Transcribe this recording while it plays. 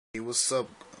What's up?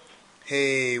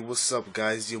 Hey, what's up,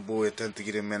 guys? Your boy attempt to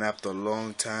get in, man, after a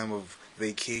long time of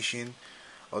vacation.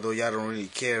 Although y'all don't really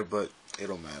care, but it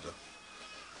don't matter.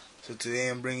 So today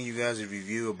I'm bringing you guys a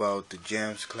review about the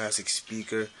Jam's classic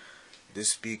speaker. This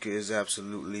speaker is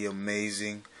absolutely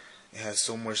amazing. It has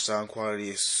so much sound quality.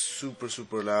 It's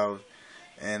super loud.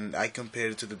 And I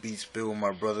compared it to the Beats Bill with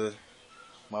my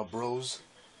bros,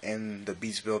 and the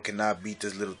Beats Bill cannot beat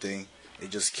this little thing. It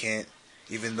just can't.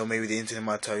 Even though maybe the internet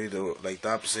might tell you the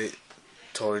opposite,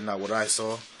 totally not what I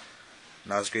saw.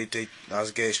 Now let's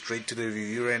get straight to the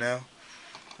review right now.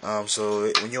 So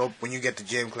when you get the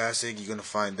Jam Classic, you're gonna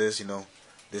find this.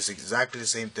 This is exactly the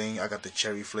same thing. I got the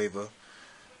cherry flavor.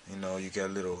 You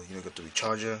get get the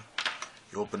recharger.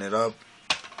 You open it up,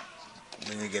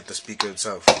 then you get the speaker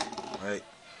itself. Right?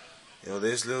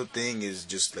 This little thing is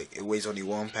just like, it weighs only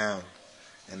 1 pound,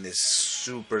 and it's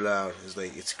super loud.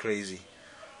 It's crazy.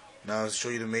 Now to show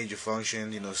you the major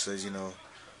function, it says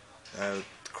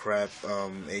crap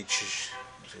H,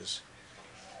 just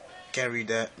can't read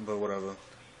that, but whatever,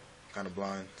 kind of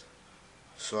blind.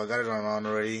 So I got it on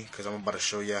already because I'm about to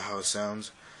show you how it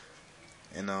sounds.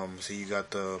 And see, you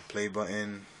got the play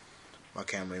button. My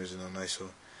camera isn't nice, so.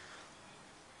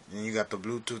 And you got the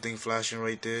Bluetooth thing flashing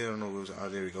right there. I don't know if it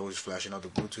was, there we go. It's flashing out the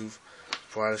Bluetooth.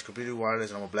 Wireless, completely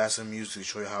wireless, and I'm gonna blast some music to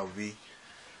show you how it be.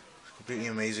 It's completely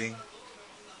amazing.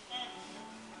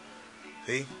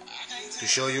 See? To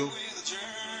show you.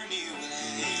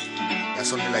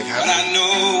 That's only like half.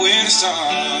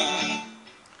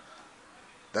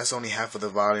 That's only half of the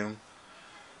volume.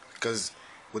 Because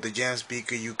with the Jam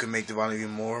speaker, you can make the volume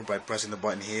even more by pressing the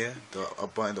button here, the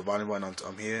up button, the volume button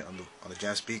on here on the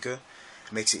Jam speaker.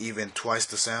 It makes it even twice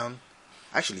the sound,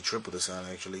 actually triple the sound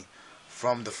actually,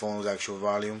 from the phone's actual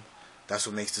volume. That's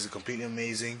what makes this completely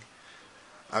amazing.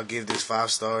 I'll give this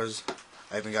 5 stars.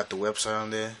 I even got the website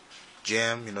on there.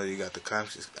 Jam, you got the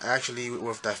clamps. It's actually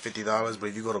worth that $50, but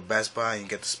if you go to Best Buy and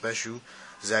get the special,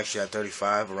 it's actually at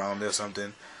 $35, around there or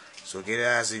something. So get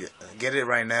it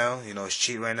right now. It's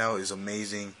cheap right now. It's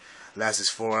amazing. Lasts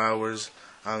 4 hours.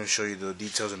 I'm gonna show you the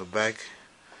details in the back.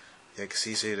 Yeah, you can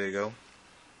see, there you go.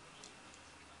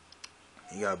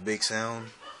 You got big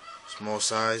sound, small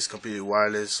size, completely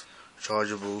wireless,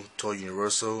 chargeable, toy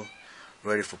universal,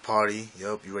 ready for party.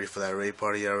 Yup, you ready for that rave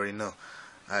party? You already know.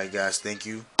 Alright guys, thank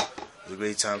you. It was a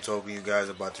great time talking to you guys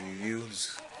about the review.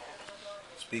 This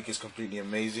speaker is completely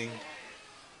amazing.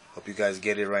 Hope you guys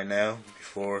get it right now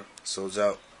before it sells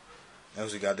out. And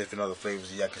also got different other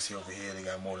flavors that y'all can see over here. They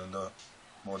got more than the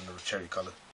cherry color.